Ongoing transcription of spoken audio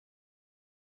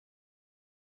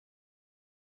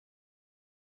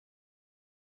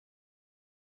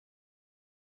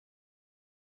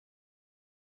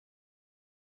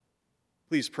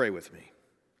Please pray with me.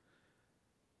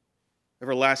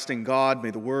 Everlasting God,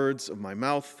 may the words of my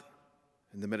mouth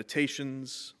and the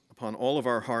meditations upon all of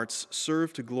our hearts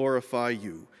serve to glorify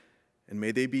you, and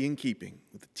may they be in keeping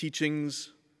with the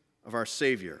teachings of our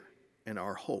Savior and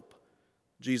our hope,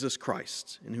 Jesus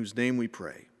Christ, in whose name we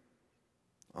pray.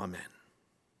 Amen.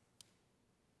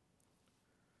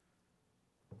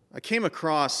 I came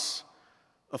across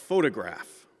a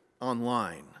photograph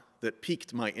online that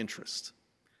piqued my interest.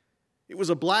 It was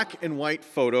a black and white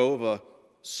photo of a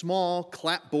small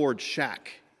clapboard shack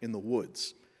in the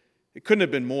woods. It couldn't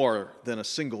have been more than a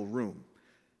single room.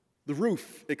 The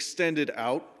roof extended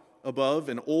out above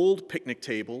an old picnic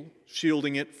table,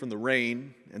 shielding it from the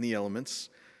rain and the elements.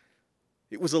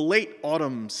 It was a late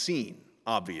autumn scene,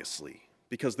 obviously,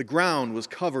 because the ground was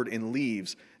covered in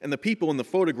leaves, and the people in the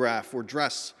photograph were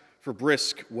dressed for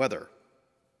brisk weather.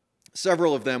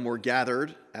 Several of them were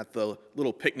gathered at the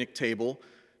little picnic table,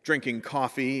 drinking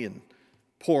coffee and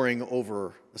poring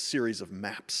over a series of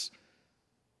maps.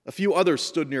 A few others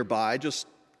stood nearby, just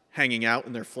hanging out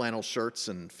in their flannel shirts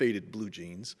and faded blue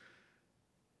jeans.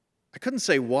 I couldn't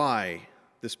say why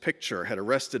this picture had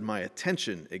arrested my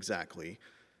attention exactly,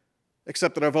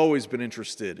 except that I've always been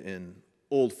interested in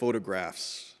old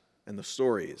photographs and the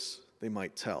stories they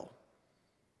might tell.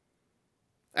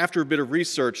 After a bit of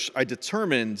research, I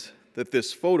determined that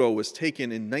this photo was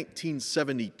taken in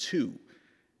 1972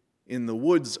 in the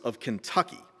woods of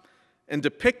Kentucky and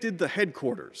depicted the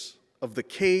headquarters of the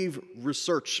Cave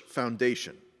Research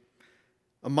Foundation,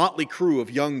 a motley crew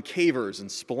of young cavers and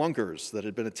spelunkers that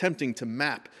had been attempting to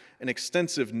map an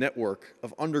extensive network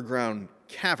of underground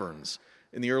caverns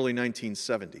in the early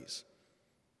 1970s.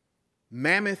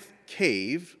 Mammoth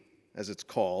Cave, as it's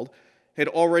called, had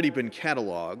already been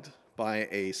cataloged by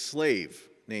a slave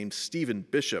named Stephen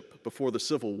Bishop before the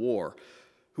Civil War,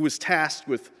 who was tasked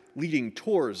with leading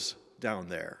tours down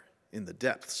there in the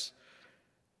depths.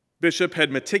 Bishop had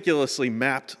meticulously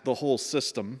mapped the whole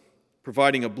system,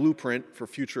 providing a blueprint for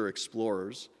future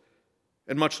explorers.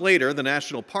 And much later, the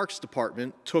National Parks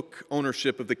Department took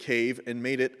ownership of the cave and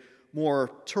made it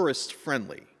more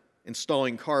tourist-friendly,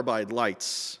 installing carbide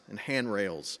lights and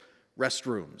handrails,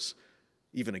 restrooms,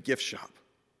 even a gift shop.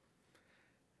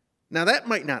 Now, that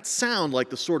might not sound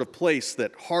like the sort of place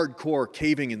that hardcore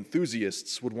caving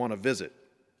enthusiasts would want to visit.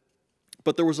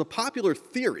 But there was a popular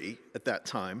theory at that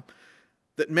time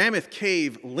that Mammoth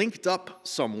Cave linked up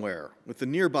somewhere with the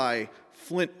nearby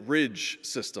Flint Ridge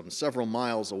system several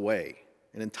miles away,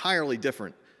 an entirely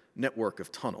different network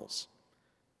of tunnels.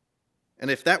 And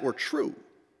if that were true,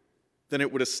 then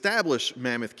it would establish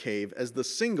Mammoth Cave as the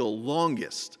single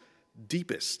longest,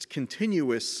 deepest,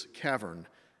 continuous cavern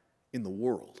in the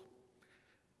world.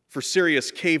 For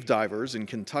serious cave divers in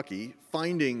Kentucky,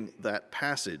 finding that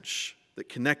passage that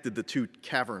connected the two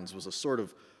caverns was a sort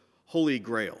of holy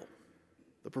grail,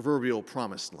 the proverbial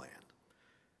promised land.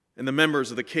 And the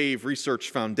members of the Cave Research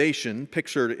Foundation,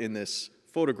 pictured in this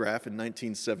photograph in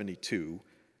 1972,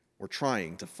 were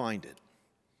trying to find it.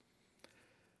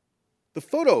 The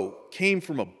photo came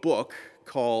from a book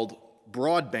called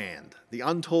Broadband: The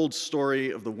Untold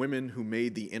Story of the Women Who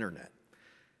Made the Internet.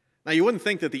 Now, you wouldn't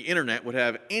think that the internet would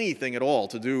have anything at all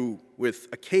to do with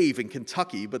a cave in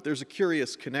Kentucky, but there's a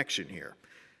curious connection here.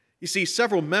 You see,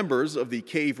 several members of the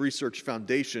Cave Research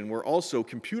Foundation were also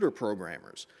computer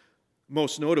programmers,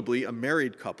 most notably a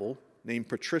married couple named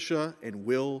Patricia and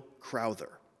Will Crowther.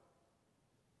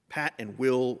 Pat and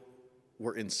Will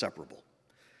were inseparable.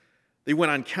 They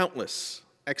went on countless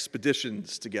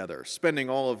expeditions together, spending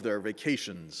all of their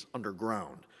vacations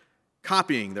underground,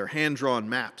 copying their hand-drawn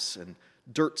maps and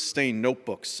dirt-stained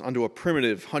notebooks onto a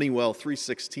primitive Honeywell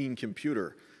 316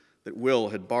 computer that Will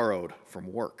had borrowed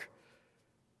from work.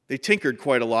 They tinkered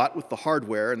quite a lot with the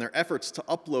hardware, and their efforts to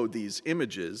upload these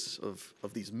images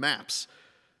of these maps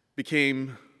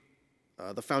became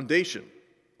the foundation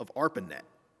of ARPANET,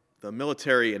 the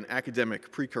military and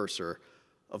academic precursor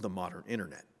of the modern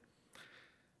internet.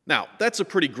 Now, that's a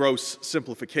pretty gross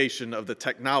simplification of the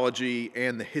technology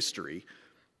and the history,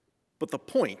 but the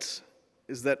point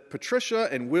is that Patricia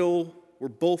and Will were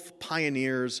both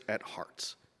pioneers at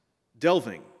heart,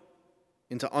 delving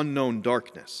into unknown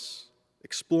darkness,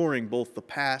 exploring both the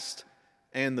past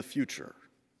and the future,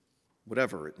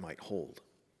 whatever it might hold.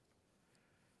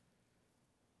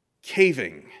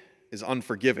 Caving is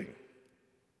unforgiving,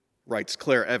 writes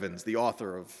Claire Evans, the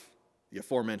author of the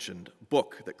aforementioned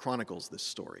book that chronicles this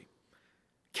story.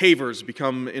 Cavers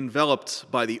become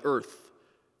enveloped by the earth,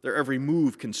 their every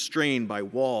move constrained by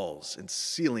walls and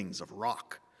ceilings of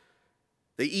rock.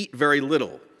 They eat very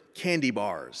little, candy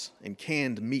bars and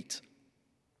canned meat,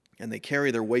 and they carry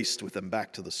their waste with them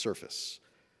back to the surface.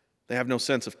 They have no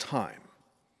sense of time.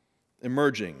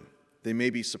 Emerging, they may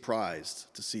be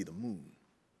surprised to see the moon.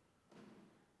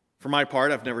 For my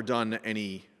part, I've never done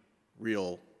any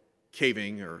real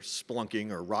caving or spelunking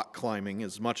or rock climbing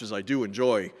as much as I do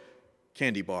enjoy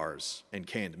candy bars and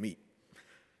canned meat.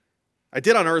 I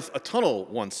did unearth a tunnel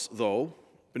once, though,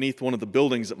 beneath one of the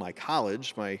buildings at my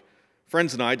college. My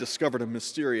friends and I discovered a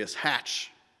mysterious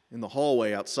hatch in the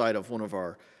hallway outside of one of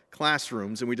our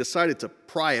classrooms, and we decided to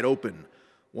pry it open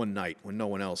one night when no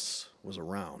one else was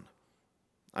around.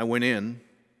 I went in,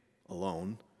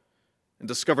 alone, and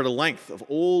discovered a length of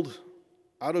old,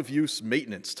 out-of-use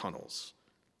maintenance tunnels,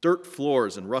 dirt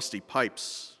floors and rusty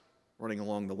pipes running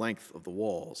along the length of the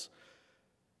walls.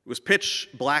 It was pitch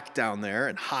black down there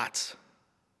and hot,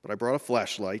 but I brought a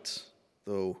flashlight,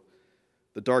 though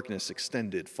the darkness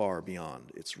extended far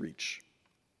beyond its reach.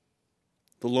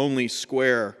 The lonely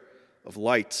square of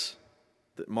light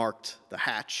that marked the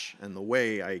hatch and the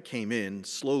way I came in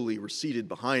slowly receded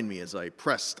behind me as I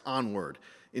pressed onward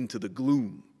into the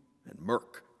gloom and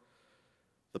murk.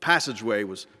 The passageway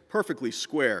was perfectly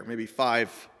square, maybe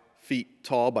 5 feet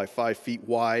tall by 5 feet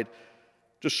wide,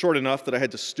 just short enough that I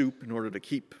had to stoop in order to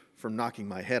keep from knocking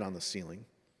my head on the ceiling.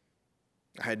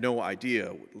 I had no idea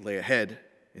what lay ahead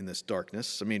in this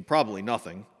darkness. Probably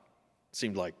nothing. It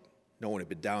seemed like no one had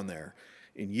been down there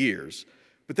in years.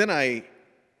 But then I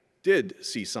did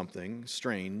see something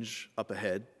strange up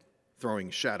ahead,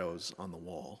 throwing shadows on the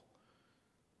wall.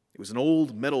 It was an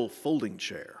old metal folding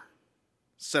chair,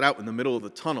 set out in the middle of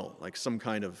the tunnel like some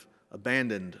kind of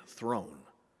abandoned throne.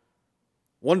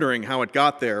 Wondering how it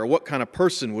got there or what kind of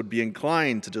person would be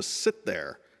inclined to just sit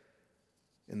there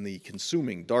in the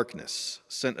consuming darkness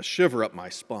sent a shiver up my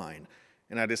spine,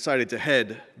 and I decided to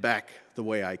head back the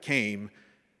way I came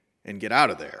and get out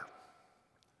of there,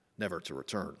 never to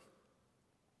return.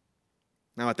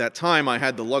 Now, at that time, I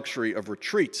had the luxury of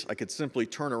retreat. I could simply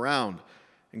turn around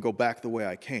and go back the way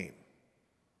I came.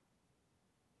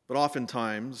 But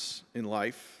oftentimes in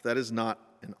life, that is not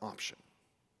an option.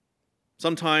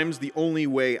 Sometimes the only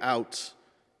way out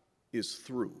is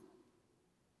through.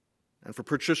 And for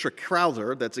Patricia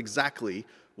Crowther, that's exactly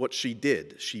what she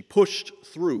did. She pushed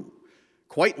through,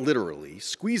 quite literally,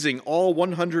 squeezing all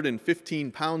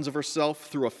 115 pounds of herself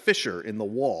through a fissure in the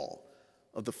wall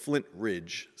of the Flint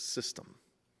Ridge system.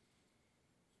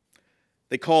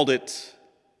 They called it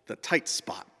the tight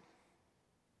spot.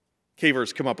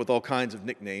 Cavers come up with all kinds of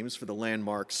nicknames for the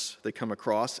landmarks they come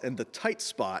across, and the tight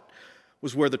spot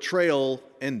was where the trail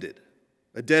ended,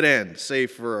 a dead end,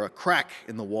 save for a crack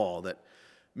in the wall that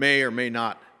may or may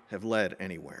not have led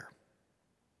anywhere.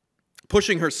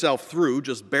 Pushing herself through,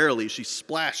 just barely, she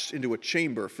splashed into a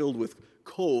chamber filled with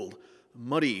cold,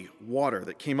 muddy water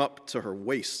that came up to her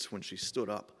waist when she stood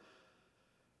up.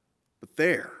 But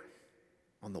there,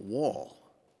 on the wall,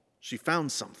 she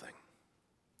found something.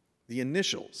 The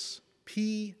initials,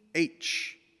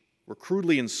 P.H., were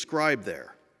crudely inscribed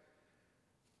there.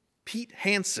 Pete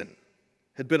Hansen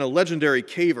had been a legendary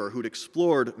caver who'd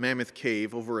explored Mammoth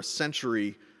Cave over a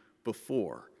century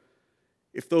before.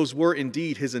 If those were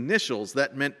indeed his initials,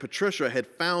 that meant Patricia had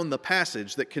found the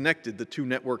passage that connected the two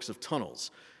networks of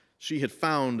tunnels. She had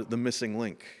found the missing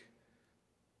link,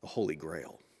 the Holy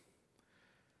Grail.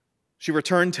 She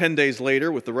returned 10 days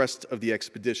later with the rest of the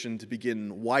expedition to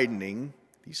begin widening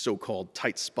the so-called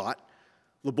tight spot,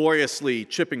 laboriously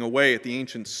chipping away at the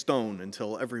ancient stone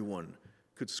until everyone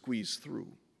could squeeze through.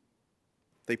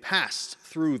 They passed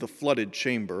through the flooded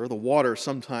chamber, the water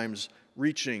sometimes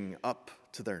reaching up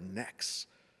to their necks.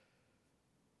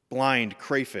 Blind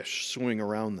crayfish swimming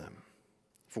around them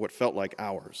for what felt like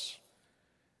hours.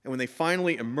 And when they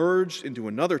finally emerged into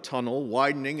another tunnel,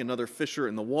 widening another fissure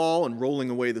in the wall and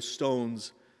rolling away the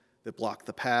stones that blocked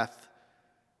the path,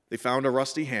 they found a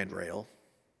rusty handrail,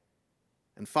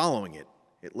 and following it,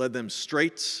 it led them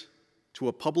straight to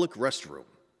a public restroom,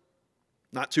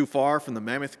 not too far from the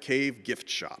Mammoth Cave gift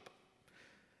shop.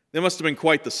 They must have been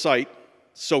quite the sight,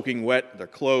 soaking wet, their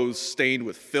clothes stained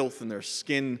with filth and their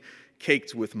skin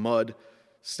caked with mud,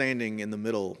 standing in the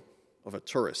middle of a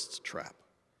tourist trap.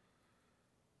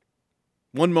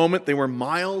 One moment they were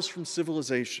miles from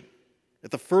civilization,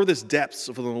 at the furthest depths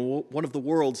of one of the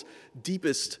world's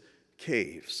deepest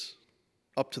caves,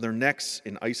 up to their necks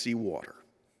in icy water.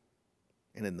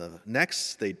 And in the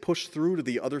next, they'd push through to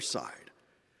the other side,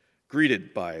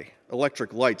 greeted by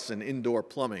electric lights and indoor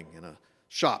plumbing and a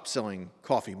shop selling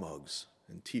coffee mugs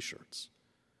and t-shirts.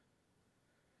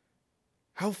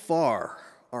 How far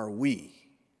are we,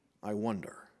 I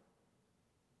wonder,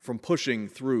 from pushing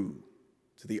through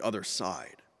to the other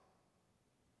side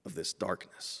of this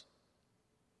darkness?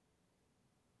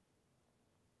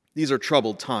 These are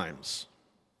troubled times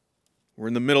We're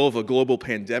in the middle of a global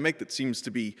pandemic that seems to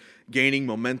be gaining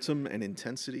momentum and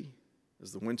intensity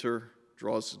as the winter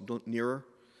draws nearer.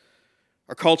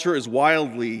 Our culture is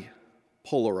wildly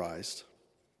polarized,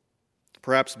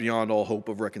 perhaps beyond all hope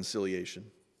of reconciliation.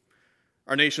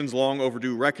 Our nation's long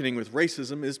overdue reckoning with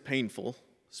racism is painful,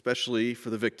 especially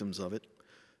for the victims of it.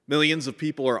 Millions of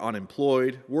people are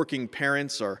unemployed, working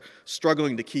parents are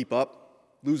struggling to keep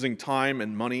up, losing time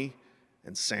and money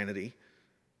and sanity.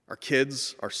 Our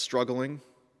kids are struggling,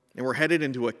 and we're headed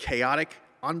into a chaotic,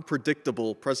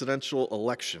 unpredictable presidential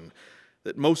election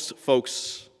that most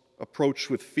folks approach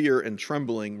with fear and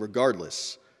trembling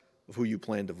regardless of who you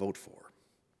plan to vote for.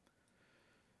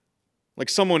 Like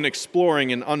someone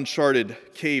exploring an uncharted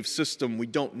cave system, we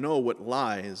don't know what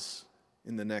lies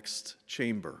in the next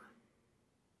chamber.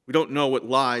 We don't know what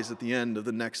lies at the end of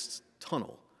the next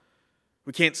tunnel.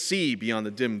 We can't see beyond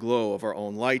the dim glow of our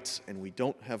own light, and we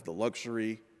don't have the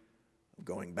luxury of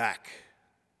going back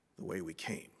the way we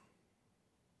came.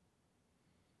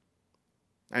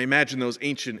 I imagine those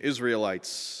ancient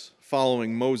Israelites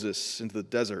following Moses into the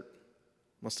desert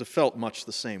must have felt much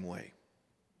the same way.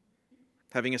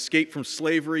 Having escaped from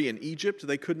slavery in Egypt,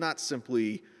 they could not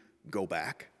simply go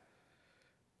back.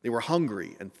 They were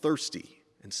hungry and thirsty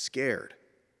and scared.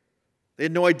 They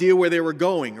had no idea where they were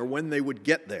going or when they would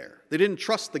get there. They didn't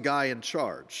trust the guy in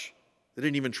charge. They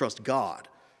didn't even trust God,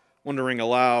 wondering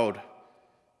aloud,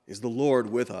 is the Lord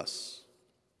with us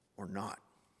or not?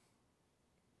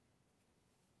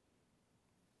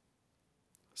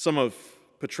 Some of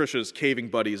Patricia's caving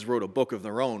buddies wrote a book of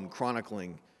their own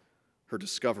chronicling her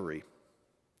discovery.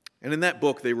 And in that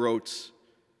book they wrote,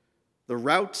 "The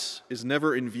route is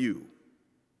never in view,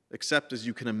 except as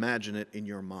you can imagine it in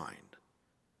your mind.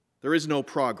 There is no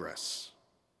progress.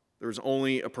 There is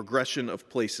only a progression of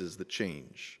places that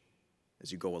change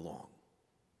as you go along."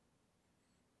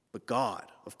 But God,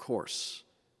 of course,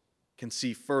 can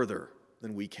see further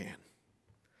than we can.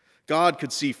 God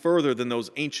could see further than those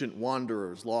ancient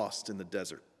wanderers lost in the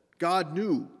desert. God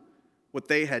knew what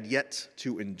they had yet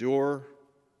to endure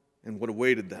and what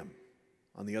awaited them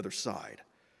on the other side.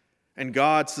 And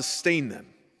God sustained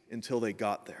them until they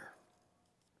got there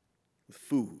with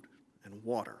food and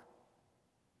water.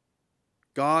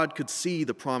 God could see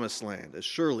the promised land as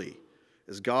surely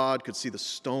as God could see the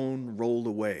stone rolled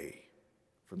away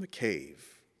from the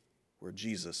cave where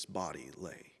Jesus' body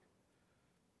lay.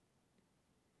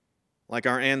 Like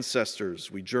our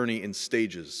ancestors, we journey in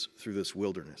stages through this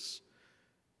wilderness.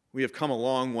 We have come a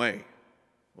long way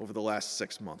over the last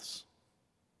 6 months,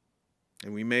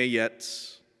 and we may yet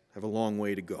have a long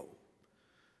way to go.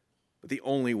 But the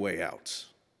only way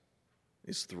out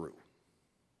is through.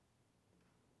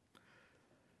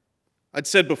 I'd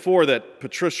said before that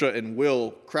Patricia and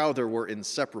Will Crowther were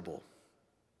inseparable.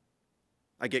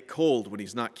 "I get cold when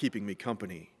he's not keeping me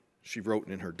company," she wrote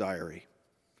in her diary.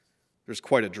 There's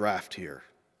quite a draft here.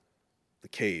 The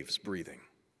cave's breathing.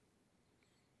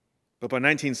 But by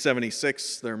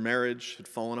 1976, their marriage had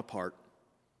fallen apart,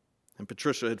 and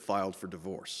Patricia had filed for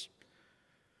divorce.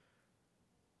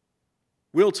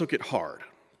 Will took it hard.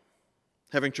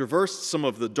 Having traversed some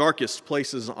of the darkest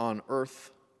places on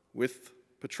earth with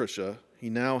Patricia, he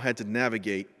now had to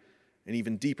navigate an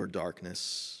even deeper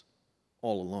darkness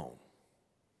all alone.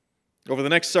 Over the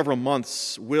next several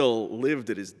months, Will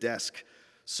lived at his desk,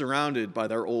 surrounded by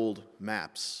their old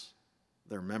maps,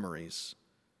 their memories.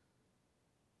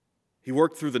 He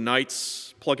worked through the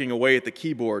nights, plugging away at the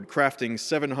keyboard, crafting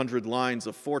 700 lines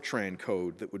of Fortran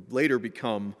code that would later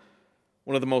become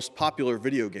one of the most popular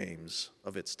video games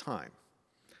of its time,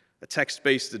 a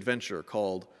text-based adventure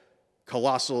called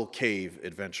Colossal Cave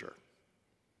Adventure.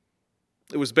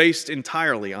 It was based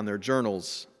entirely on their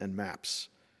journals and maps.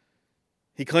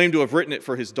 He claimed to have written it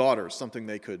for his daughters, something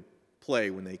they could play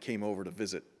when they came over to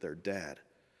visit their dad.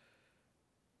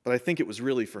 But I think it was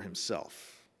really for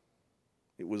himself.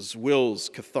 It was Will's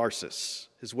catharsis,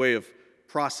 his way of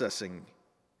processing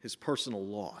his personal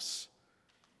loss.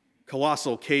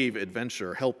 Colossal Cave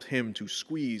Adventure helped him to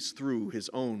squeeze through his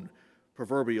own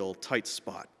proverbial tight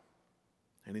spot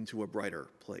and into a brighter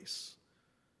place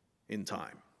in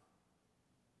time.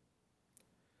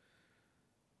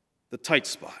 The tight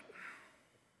spot.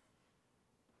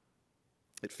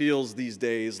 It feels these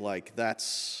days like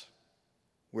that's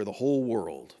where the whole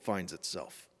world finds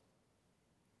itself.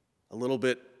 A little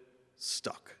bit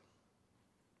stuck.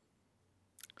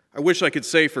 I wish I could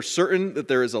say for certain that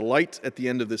there is a light at the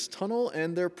end of this tunnel,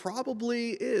 and there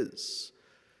probably is.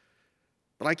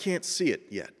 But I can't see it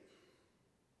yet.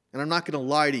 And I'm not going to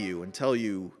lie to you and tell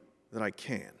you that I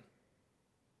can.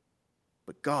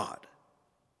 But God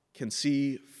can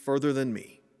see further than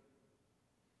me,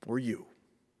 or you,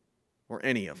 or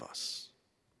any of us.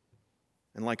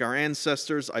 And like our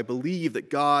ancestors, I believe that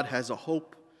God has a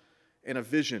hope and a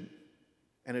vision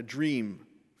and a dream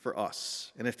for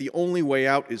us. And if the only way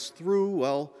out is through,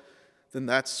 well, then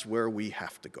that's where we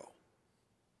have to go.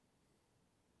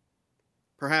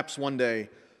 Perhaps one day,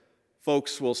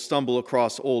 folks will stumble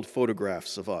across old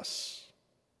photographs of us.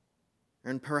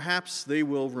 And perhaps they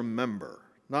will remember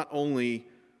not only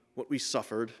what we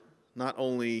suffered, not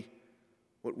only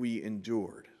what we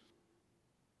endured,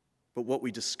 but what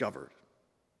we discovered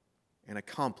and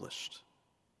accomplished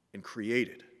and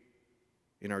created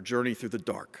in our journey through the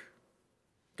dark,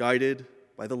 guided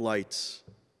by the lights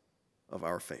of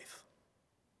our faith.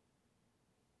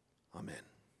 Amen.